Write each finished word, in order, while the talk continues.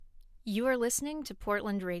You are listening to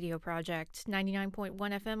Portland Radio Project, 99.1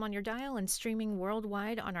 FM on your dial and streaming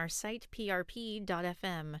worldwide on our site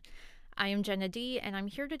prp.fm. I am Jenna D, and I'm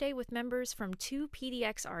here today with members from two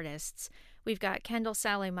PDX artists. We've got Kendall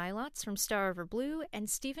Saleh Milots from Starover Blue and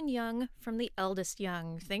Stephen Young from the Eldest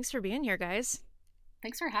Young. Thanks for being here, guys.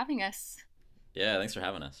 Thanks for having us. Yeah, thanks for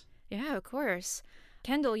having us. Yeah, of course.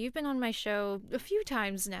 Kendall, you've been on my show a few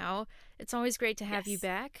times now. It's always great to have you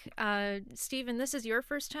back. Stephen, this is your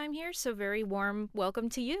first time here, so very warm welcome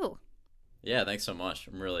to you. Yeah, thanks so much.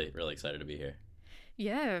 I'm really excited to be here.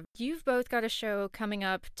 Yeah, you've both got a show coming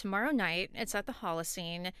up tomorrow night. It's at the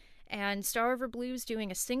Holocene, and Starover Blue's doing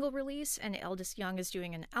a single release, and Eldest Young is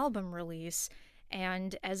doing an album release.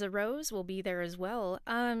 And As a Rose will be there as well.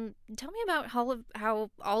 Tell me about how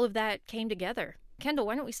all of that came together. Kendall,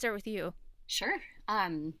 why don't we start with you? Sure.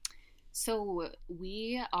 So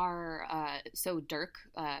we are, Dirk,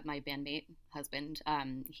 my bandmate husband,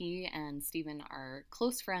 he and Steven are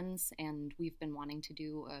close friends, and we've been wanting to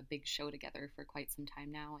do a big show together for quite some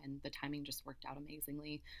time now, and the timing just worked out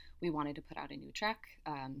amazingly. We wanted to put out a new track.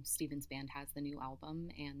 Steven's band has the new album,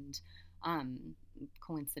 and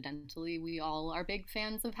coincidentally, we all are big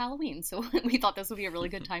fans of Halloween, so we thought this would be a really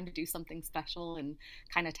good time to do something special and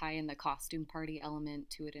kind of tie in the costume party element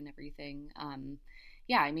to it and everything.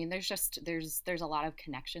 Yeah, I mean, there's a lot of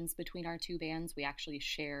connections between our two bands. We actually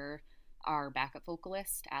share our backup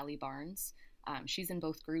vocalist, Allie Barnes. She's in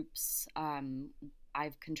both groups.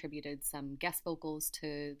 I've contributed some guest vocals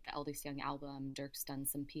to the Eldest Young album. Dirk's done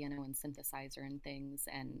some piano and synthesizer and things.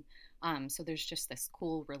 And so there's just this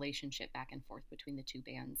cool relationship back and forth between the two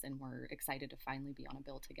bands. And we're excited to finally be on a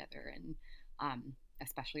bill together, and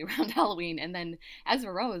especially around Halloween. And then As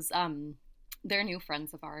a Rose, they're new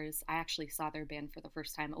friends of ours. I actually saw their band for the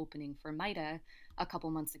first time opening for Mida a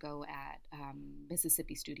couple months ago at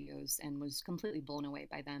Mississippi Studios and was completely blown away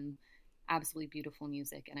by them. Absolutely beautiful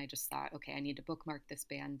music, and I just thought, okay, I need to bookmark this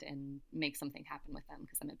band and make something happen with them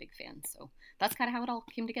because I'm a big fan. So that's kind of how it all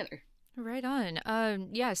came together. Right on.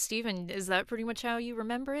 Yeah, Stephen, is that pretty much how you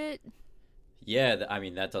remember it? Yeah, I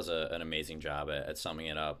mean, that does an amazing job at summing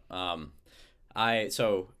it up.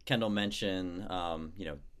 So Kendall mentioned,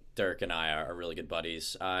 Dirk and I are really good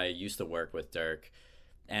buddies. I used to work with Dirk,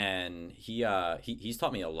 and he's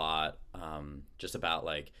taught me a lot, just about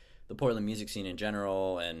like the Portland music scene in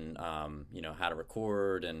general, and how to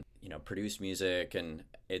record and produce music. And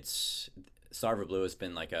it's Starover Blue has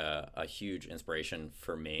been like a huge inspiration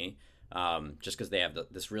for me, just because they have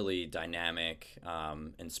this really dynamic,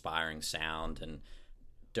 inspiring sound, and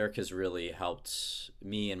Dirk has really helped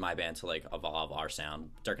me and my band to like evolve our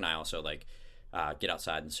sound. Dirk and I also like get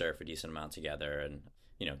outside and surf a decent amount together, and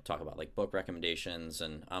talk about like book recommendations,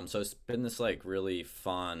 and so it's been this like really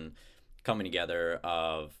fun coming together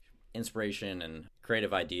of inspiration and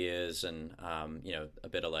creative ideas, and a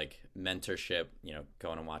bit of like mentorship,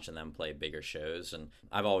 going and watching them play bigger shows. And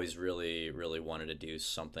I've always really wanted to do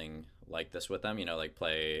something like this with them, like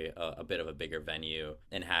play a bit of a bigger venue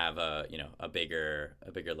and have a bigger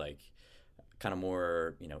like kind of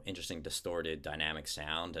more interesting, distorted, dynamic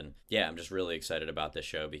sound. And yeah, I'm just really excited about this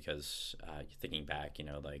show because thinking back,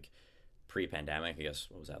 like pre-pandemic, I guess,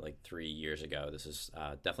 what was that, like 3 years ago, this is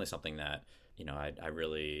definitely something that I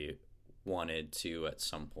really wanted to at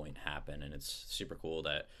some point happen, and it's super cool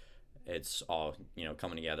that it's all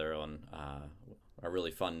coming together on a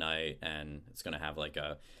really fun night, and it's gonna have like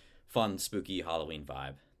a fun, spooky Halloween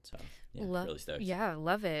vibe. So yeah, really stoked. Yeah,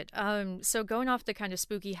 love it. So going off the kind of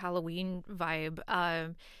spooky Halloween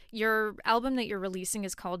vibe, your album that you're releasing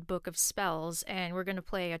is called Book of Spells, and we're gonna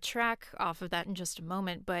play a track off of that in just a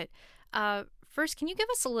moment. But first, can you give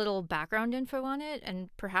us a little background info on it,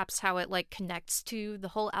 and perhaps how it like connects to the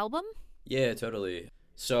whole album? Yeah, totally.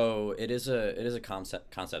 So it is a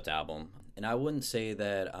concept album, and I wouldn't say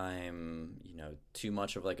that I'm too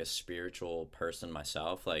much of like a spiritual person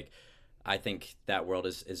myself. Like, I think that world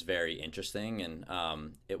is very interesting, and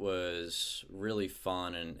it was really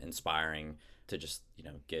fun and inspiring to just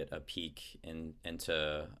get a peek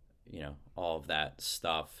into all of that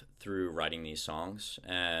stuff through writing these songs.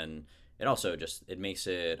 And it also it makes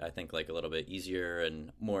it, I think, like a little bit easier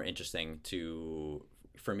and more interesting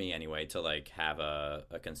for me anyway, to like have a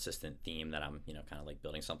consistent theme that I'm kind of like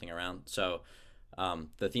building something around. So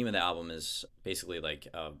the theme of the album is basically like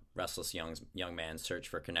a restless young man's search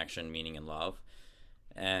for connection, meaning, and love.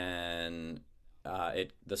 And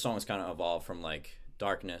the songs kind of evolved from like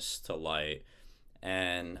darkness to light.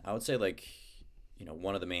 And I would say like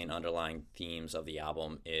one of the main underlying themes of the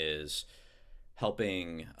album is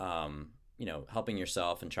helping helping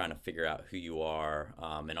yourself and trying to figure out who you are,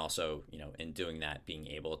 and also in doing that being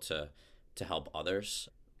able to help others.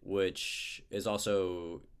 which is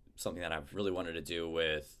also something that I've really wanted to do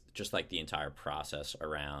with just like the entire process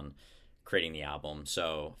around creating the album.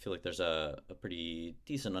 So I feel like there's a pretty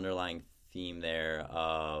decent underlying theme there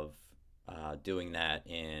of doing that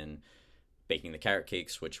in baking the carrot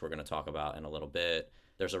cakes, which we're going to talk about in a little bit.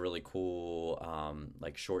 There's a really cool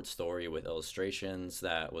like short story with illustrations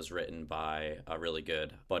that was written by a really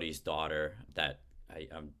good buddy's daughter that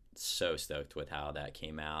I'm so stoked with how that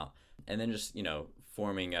came out. And then just,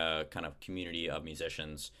 forming a kind of community of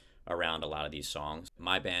musicians around a lot of these songs.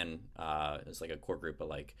 My band is like a core group of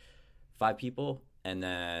like 5 people. And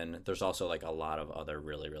then there's also like a lot of other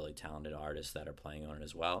really, really talented artists that are playing on it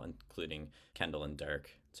as well, including Kendall and Dirk.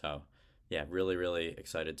 So yeah, really, really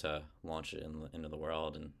excited to launch it into the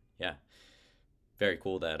world. And yeah, very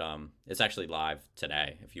cool that it's actually live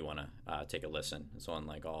today if you want to take a listen. It's on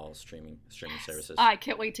like all streaming services. I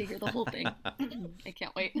can't wait to hear the whole thing. I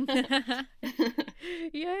can't wait.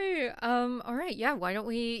 Yay. All right, yeah, why don't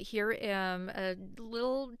we hear a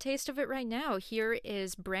little taste of it right now. Here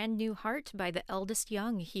is Brand New Heart by the Eldest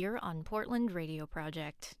Young here on Portland Radio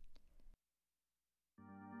Project.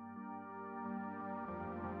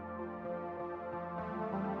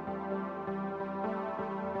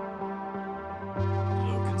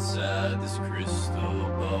 Inside this crystal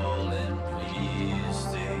ball and please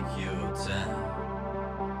take your time.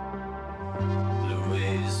 Blue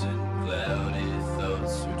waves and cloudy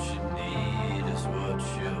thoughts, what you need is what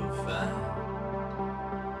you'll find.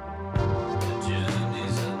 The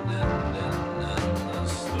journey's unending and the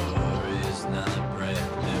story's not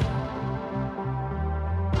brand new.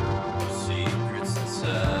 No secrets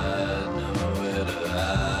inside, nowhere to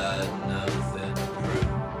hide, nothing to prove.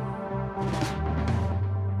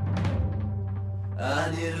 I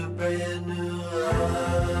need a brand new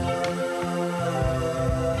heart,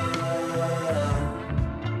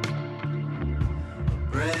 a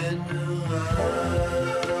brand new heart.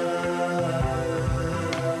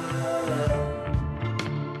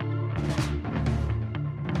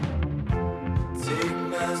 Take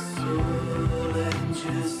my soul and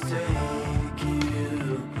just take it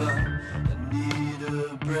apart. I need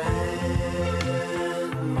a brand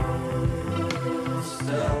new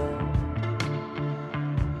start.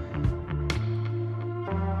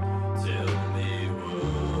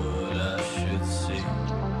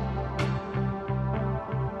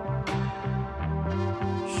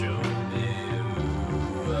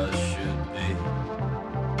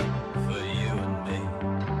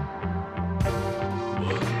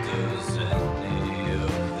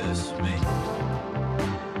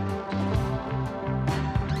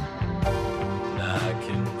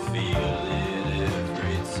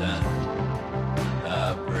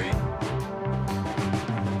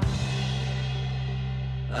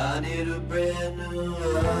 I need a brand new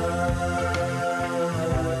heart,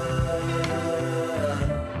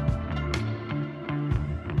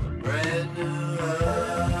 a brand new heart.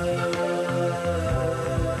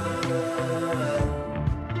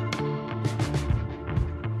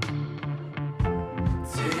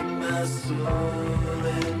 Take my soul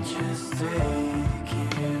and just take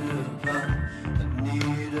it apart. I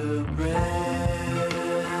need a brand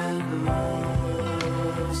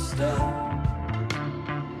new start.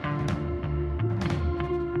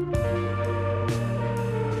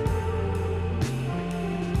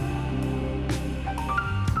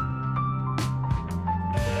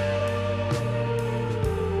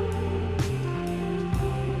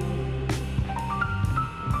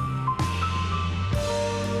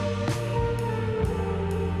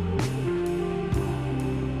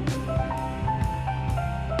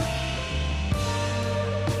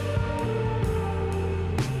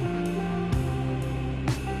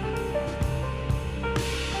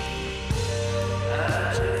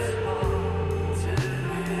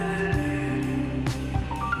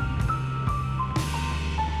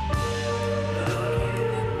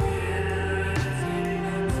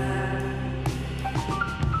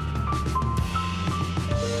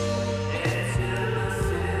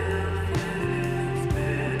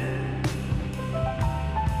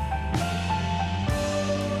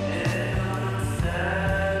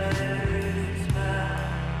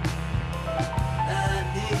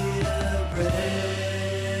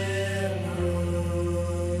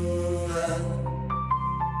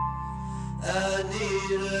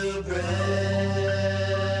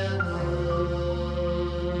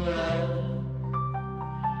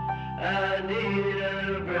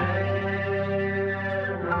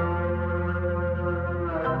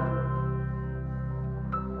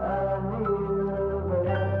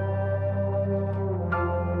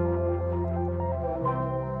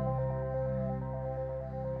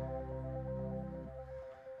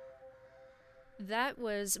 That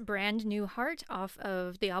was Brand New Heart off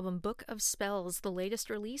of the album Book of Spells, the latest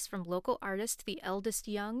release from local artist The Eldest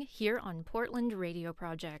Young here on Portland Radio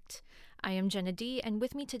Project. I am Jenna D, and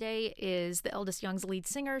with me today is The Eldest Young's lead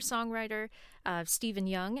singer, songwriter, Stephen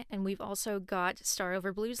Young, and we've also got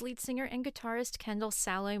Starover Blues lead singer and guitarist Kendall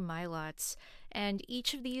Salo Milots. And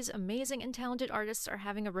each of these amazing and talented artists are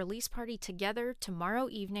having a release party together tomorrow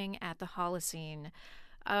evening at the Holocene.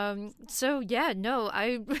 I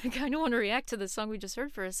kind of want to react to the song we just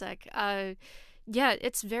heard for a sec.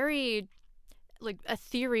 It's very like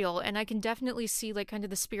ethereal, and I can definitely see like kind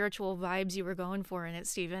of the spiritual vibes you were going for in it,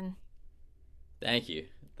 Stephen. Thank you.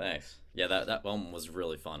 Thanks. Yeah, that one was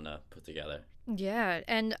really fun to put together. Yeah,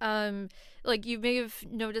 and like you may have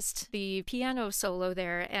noticed the piano solo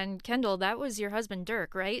there, and Kendall, that was your husband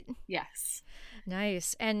Dirk, right? Yes.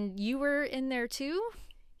 Nice. And you were in there too?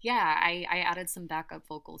 Yeah, I added some backup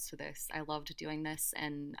vocals to this. I loved doing this,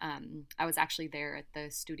 and I was actually there at the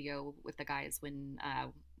studio with the guys when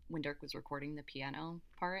Dirk was recording the piano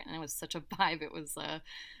part, and it was such a vibe. It was a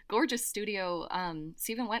gorgeous studio.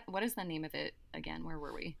 Stephen, what is the name of it again? Where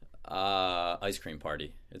were we? Ice Cream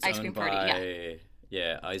Party. It's Ice owned Cream Party,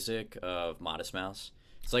 by Isaac of Modest Mouse.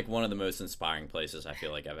 It's like one of the most inspiring places I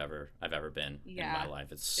feel like I've ever been in my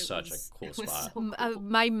life. It's such a cool spot. So cool.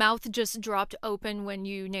 My mouth just dropped open when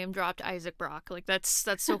you name dropped Isaac Brock. Like that's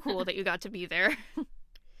so cool that you got to be there.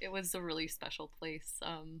 It was a really special place.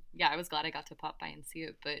 I was glad I got to pop by and see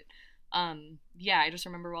it. But I just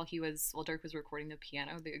remember while Dirk was recording the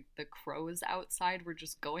piano, the crows outside were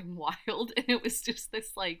just going wild, and it was just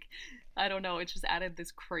this like, I don't know, it just added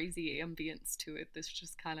this crazy ambience to it. This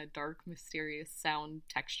just kind of dark, mysterious sound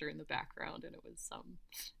texture in the background, and it was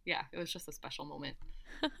it was just a special moment.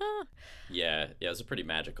 It was a pretty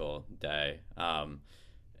magical day.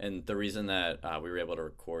 And the reason that we were able to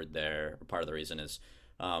record there, part of the reason is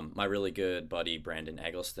my really good buddy Brandon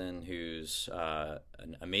Eggleston, who's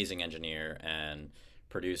an amazing engineer and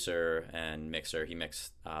producer and mixer. He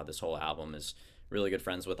mixed this whole album, is really good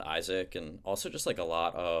friends with Isaac, and also just like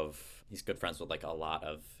he's good friends with like a lot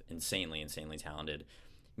of insanely talented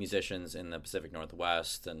musicians in the Pacific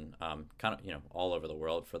Northwest and kind of all over the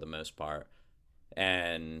world for the most part.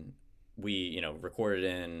 And we recorded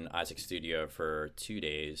in Isaac's studio for 2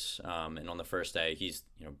 days, and on the first day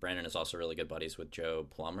Brandon is also really good buddies with Joe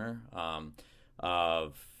Plummer.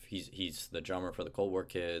 He's the drummer for the Cold War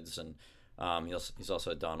Kids, and he's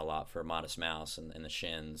also done a lot for Modest Mouse and the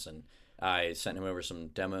Shins. And I sent him over some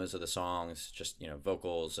demos of the songs, just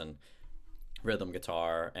vocals and rhythm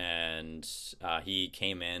guitar, and he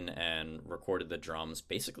came in and recorded the drums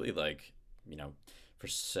basically like for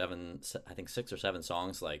 6 or 7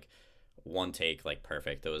 songs, like one take, like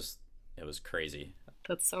perfect. It was crazy.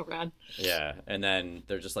 That's so rad. Yeah. And then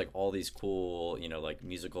there's just like all these cool like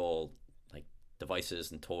musical like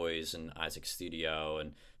devices and toys in Isaac's studio,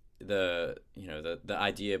 and the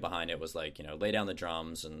idea behind it was like lay down the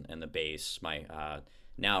drums and the bass. My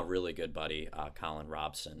now really good buddy Colin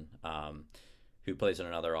Robson, who plays in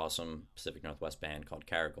another awesome Pacific Northwest band called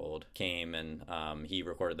Caragold, came and he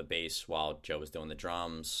recorded the bass while Joe was doing the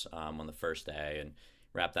drums on the first day, and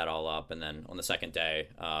wrap that all up. And then on the second day,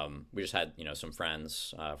 we just had some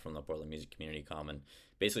friends from the Portland music community come and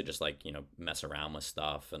basically just like mess around with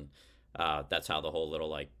stuff, and that's how the whole little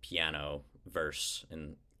like piano verse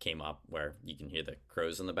came up, where you can hear the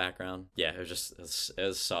crows in the background. Yeah, it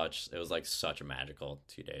was like such a magical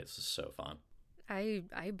 2 days. It was so fun.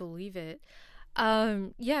 I believe it.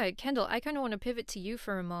 Kendall, I kind of want to pivot to you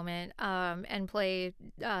for a moment and play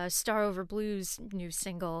Starover Blues' new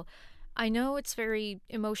single. I know it's very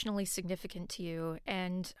emotionally significant to you,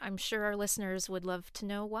 and I'm sure our listeners would love to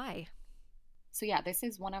know why. So this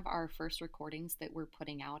is one of our first recordings that we're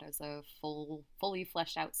putting out as a fully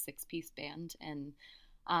fleshed out 6-piece band, and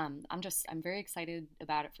I'm very excited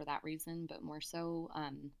about it for that reason, but more so,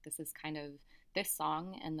 this is kind of this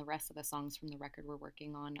song and the rest of the songs from the record we're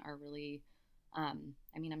working on are really, I'm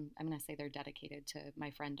going to say they're dedicated to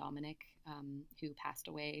my friend Dominic, who passed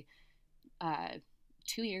away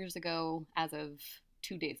 2 years ago as of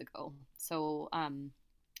 2 days ago. So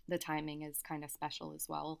the timing is kind of special as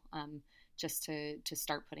well, just to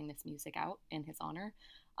start putting this music out in his honor.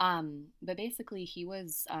 But basically he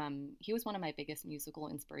was one of my biggest musical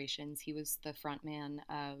inspirations. He was the frontman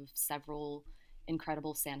of several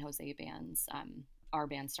incredible San Jose bands. Our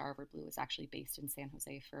band Starover Blue was actually based in San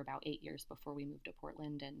Jose for about 8 years before we moved to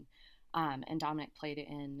Portland. And Dominic played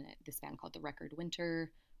in this band called The Record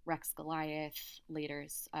Winter, Rex Goliath. Later,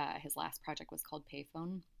 his last project was called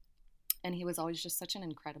Payphone. And he was always just such an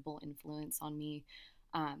incredible influence on me.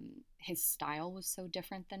 His style was so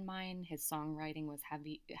different than mine. His songwriting was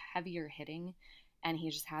heavier hitting, and he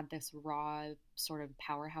just had this raw sort of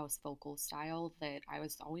powerhouse vocal style that I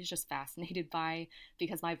was always just fascinated by,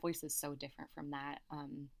 because my voice is so different from that.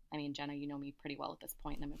 I mean, Jenna, you know me pretty well at this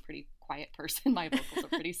point, and I'm a pretty quiet person. My vocals are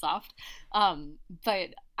pretty soft. But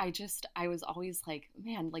I was always like,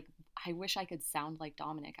 man, like, I wish I could sound like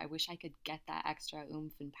Dominic. I wish I could get that extra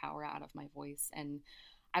oomph and power out of my voice. And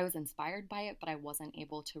I was inspired by it, but I wasn't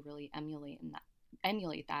able to really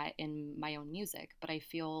emulate that in my own music. But I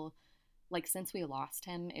feel like since we lost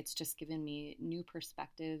him, it's just given me new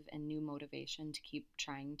perspective and new motivation to keep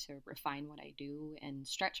trying to refine what I do and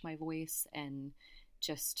stretch my voice and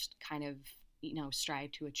just kind of,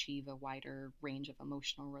 strive to achieve a wider range of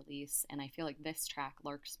emotional release. And I feel like this track,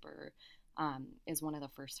 Larkspur, is one of the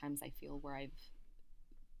first times I feel where I've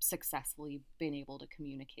successfully been able to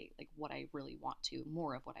communicate like what I really want to,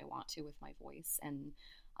 more of what I want to with my voice. And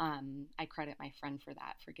I credit my friend for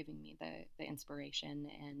that, for giving me the inspiration.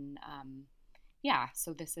 And yeah,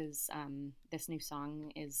 so this new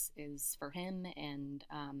song is for him, and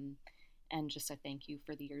just a thank you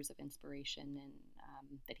for the years of inspiration and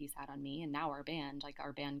that he's had on me. And now our band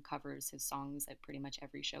covers his songs at pretty much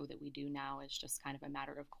every show that we do now. It's just kind of a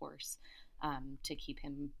matter of course to keep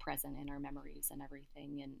him present in our memories and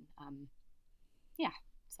everything. And yeah,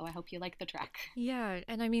 so I hope you like the track. Yeah,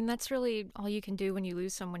 and I mean, that's really all you can do when you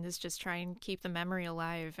lose someone, is just try and keep the memory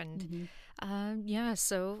alive. And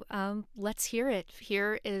so let's hear it.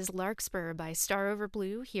 Here is Larkspur by Starover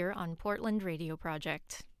Blue here on Portland Radio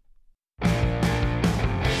Project.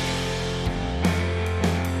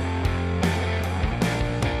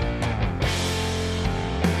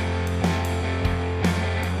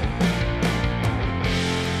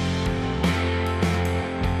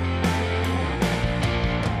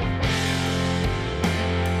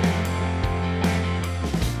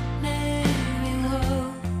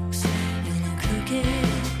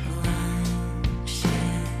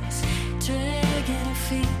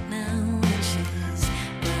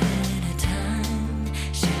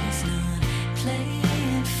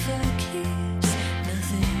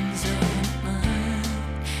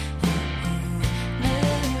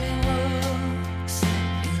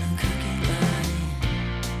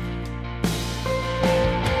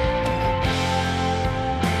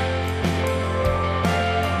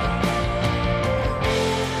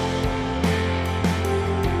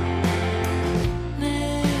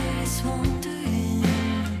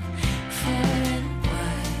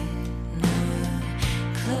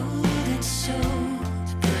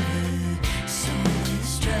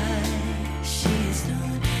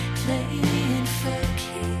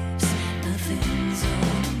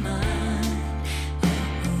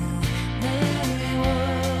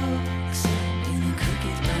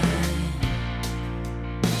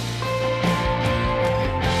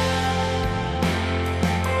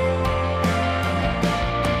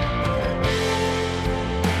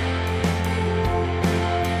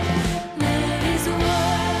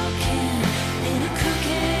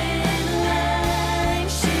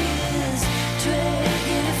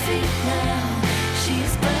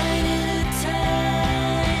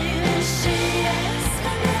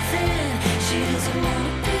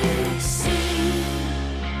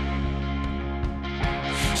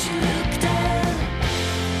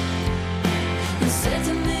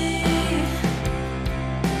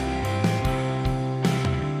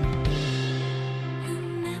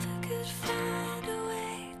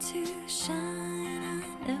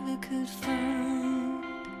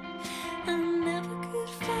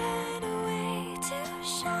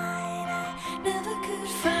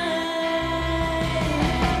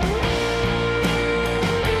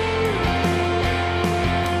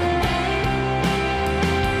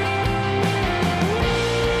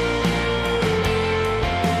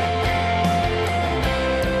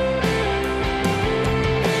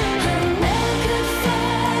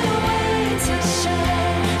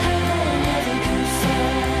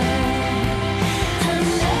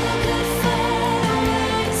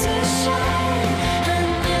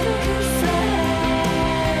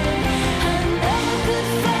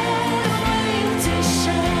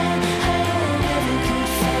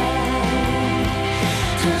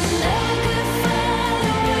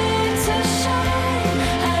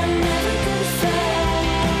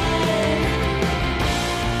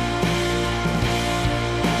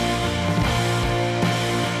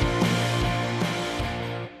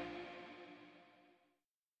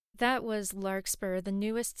 That was Larkspur, the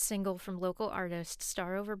newest single from local artist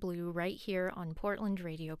Starover Blue, right here on Portland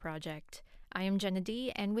Radio Project. I am Jenna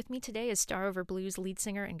D, and with me today is Starover Blues lead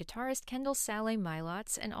singer and guitarist Kendall Saleh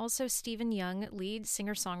Milots, and also Stephen Young, lead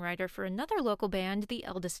singer-songwriter for another local band, the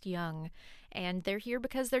Eldest Young. And they're here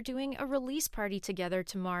because they're doing a release party together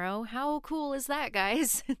tomorrow. How cool is that,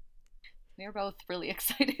 guys? We're both really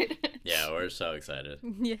excited. Yeah, we're so excited.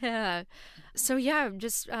 Yeah. So yeah,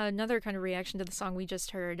 just another kind of reaction to the song we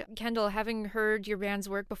just heard. Kendall, having heard your band's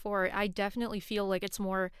work before, I definitely feel like it's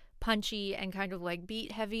more punchy and kind of like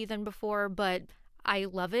beat heavy than before, but I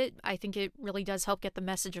love it. I think it really does help get the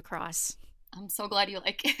message across. I'm so glad you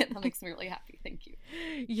like it. That makes me really happy. Thank you.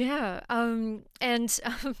 Yeah.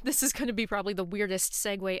 This is going to be probably the weirdest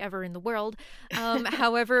segue ever in the world.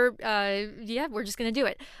 However, yeah, we're just going to do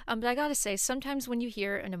it. But I got to say, sometimes when you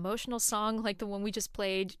hear an emotional song like the one we just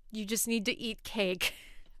played, you just need to eat cake.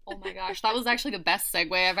 Oh my gosh, that was actually the best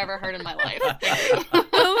segue I've ever heard in my life.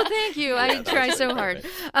 Oh, thank you. Yeah, I try so hard.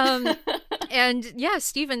 And yeah,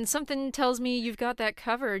 Stephen, something tells me you've got that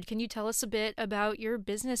covered. Can you tell us a bit about your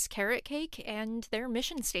business, Carrot Cake, and their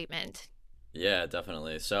mission statement? Yeah,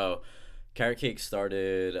 definitely. So Carrot Cake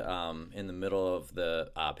started in the middle of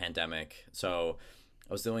the pandemic. So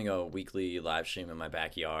I was doing a weekly live stream in my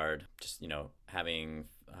backyard, just, having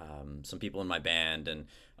some people in my band and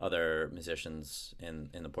other musicians in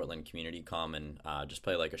the Portland community come and just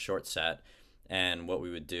play like a short set. And what we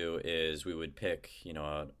would do is we would pick,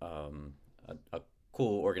 a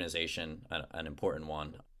cool organization, an important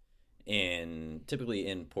one, typically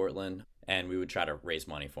in Portland, and we would try to raise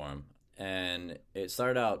money for them. And it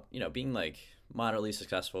started out, being like moderately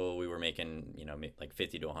successful. We were making, like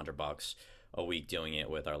 $50 to $100 a week doing it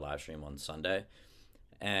with our live stream on Sunday.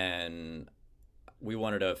 And we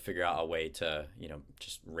wanted to figure out a way to,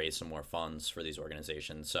 just raise some more funds for these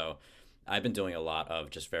organizations. So I've been doing a lot of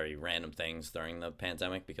just very random things during the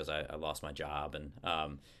pandemic because I lost my job, and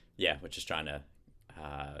we're just trying to,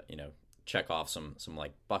 check off some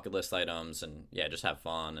like bucket list items and just have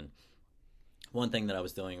fun. And one thing that I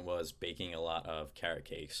was doing was baking a lot of carrot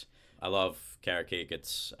cakes. I love carrot cake.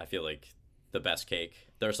 I feel like the best cake.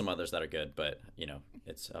 There are some others that are good, but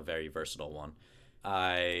it's a very versatile one.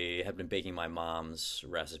 I have been baking my mom's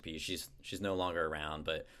recipe. She's no longer around,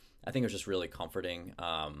 but I think it was just really comforting.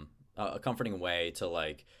 A comforting way to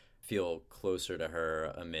like feel closer to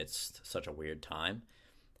her amidst such a weird time.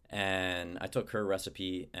 And I took her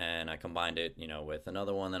recipe and I combined it, with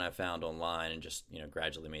another one that I found online and just,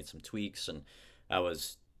 gradually made some tweaks. And I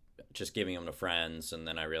was just giving them to friends. And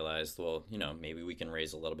then I realized, well, maybe we can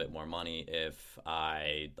raise a little bit more money if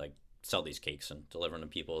I like sell these cakes and deliver them to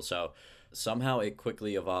people. So somehow it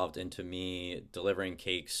quickly evolved into me delivering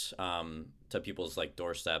cakes to people's like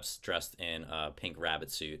doorsteps dressed in a pink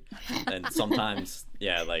rabbit suit. And sometimes,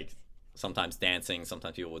 sometimes dancing.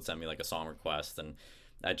 Sometimes people would send me like a song request, and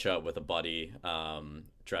I'd show up with a buddy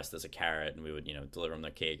dressed as a carrot, and we would, deliver them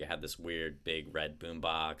their cake. I had this weird big red boom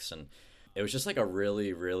box, and it was just like a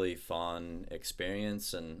really, really fun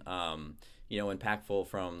experience, and impactful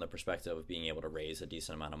from the perspective of being able to raise a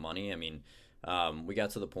decent amount of money. I mean, we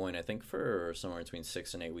got to the point, I think, for somewhere between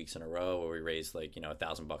 6 and 8 weeks in a row where we raised like,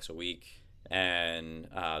 $1,000 a week. And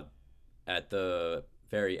at the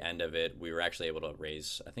very end of it, we were actually able to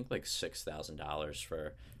raise, I think, like $6,000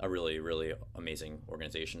 for a really, really amazing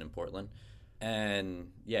organization in Portland.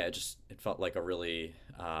 And yeah, it felt like a really,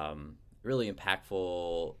 really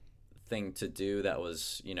impactful thing to do that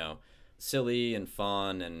was, silly and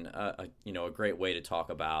fun, and a great way to talk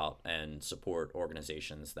about and support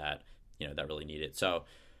organizations that that really need it. So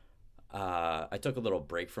I took a little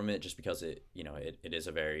break from it just because it is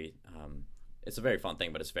a very it's a very fun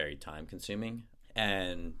thing, but it's very time consuming,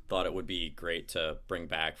 and thought it would be great to bring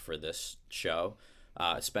back for this show,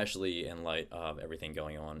 especially in light of everything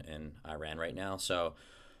going on in Iran right now. So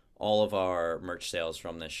all of our merch sales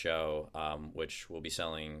from this show, which we'll be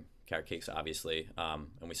selling carrot cakes, obviously, and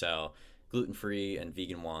we sell gluten-free and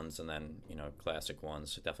vegan ones, and then classic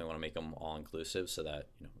ones. Definitely want to make them all inclusive so that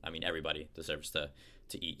everybody deserves to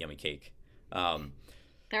eat yummy cake.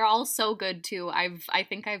 They're all so good too. I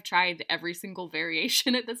think I've tried every single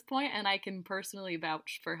variation at this point, and I can personally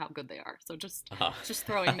vouch for how good they are. So just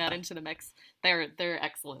throwing that into the mix. They're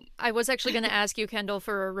excellent. I was actually going to ask you, Kendall,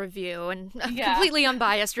 for a review, and a completely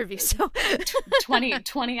unbiased review. So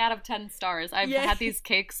 20 out of 10 stars. I've had these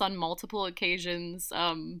cakes on multiple occasions.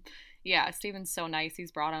 Yeah, Steven's so nice.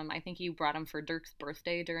 He's brought them. I think he brought them for Dirk's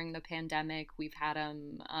birthday during the pandemic. We've had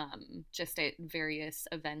them just at various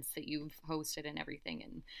events that you've hosted and everything,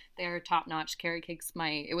 and they're top notch. Carrot cakes,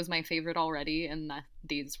 it was my favorite already, and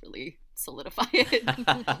these really solidify it.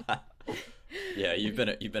 Yeah, you've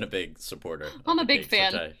been a big supporter. I'm a big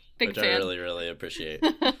fan. Which I really, really appreciate.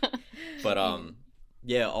 But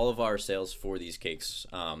Yeah, all of our sales for these cakes,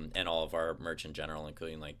 and all of our merch in general,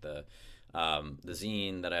 including like the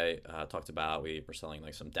zine that I talked about. We were selling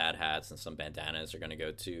like some dad hats and some bandanas are going to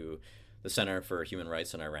go to the Center for Human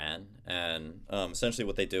Rights in Iran. And essentially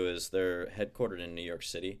what they do is they're headquartered in New York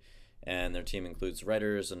City, and their team includes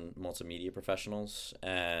writers and multimedia professionals,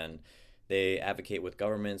 and they advocate with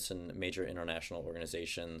governments and major international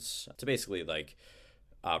organizations to basically like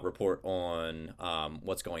report on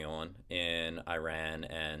what's going on in Iran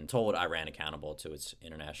and hold Iran accountable to its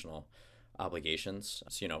international obligations.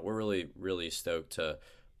 So, we're really, really stoked to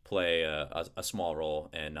play a small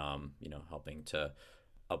role in, helping to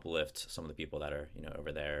uplift some of the people that are,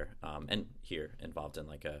 over there and here involved in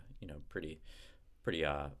like a, pretty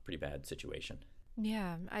bad situation.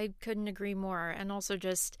 Yeah, I couldn't agree more. And also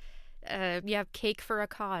just cake for a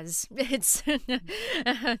cause. It's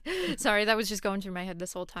sorry, that was just going through my head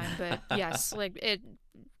this whole time, but yes,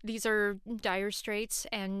 these are dire straits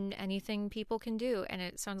and anything people can do, and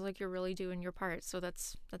it sounds like you're really doing your part, so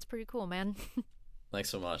that's pretty cool, man. Thanks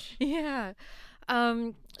so much. Yeah.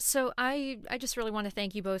 So I just really want to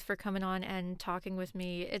thank you both for coming on and talking with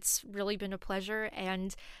me. It's really been a pleasure,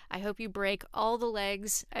 and I hope you break all the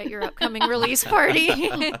legs at your upcoming release party.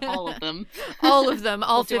 All of them. All of them.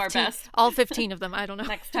 All We'll 15. do our best. All 15 of them. I don't know.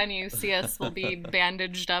 Next time you see us, we'll be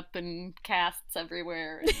bandaged up and casts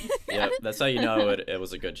everywhere. Yeah, that's how you know it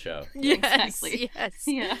was a good show. Yes, Exactly. yes.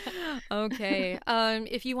 Yeah. Okay.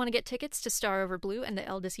 If you want to get tickets to Starover Blue and the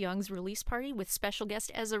Eldest Young's release party with special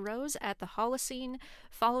guest Ezra Rose at the Holocene,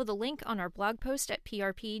 follow the link on our blog post at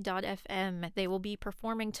prp.fm. They will be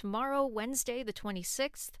performing tomorrow, Wednesday, the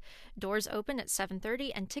 26th. Doors open at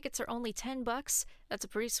 7:30 and tickets are only $10. That's a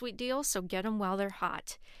pretty sweet deal, so get them while they're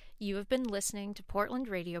hot. You have been listening to Portland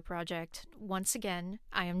Radio Project. Once again,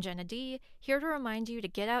 I am Jenna D, here to remind you to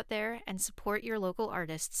get out there and support your local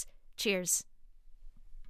artists. Cheers.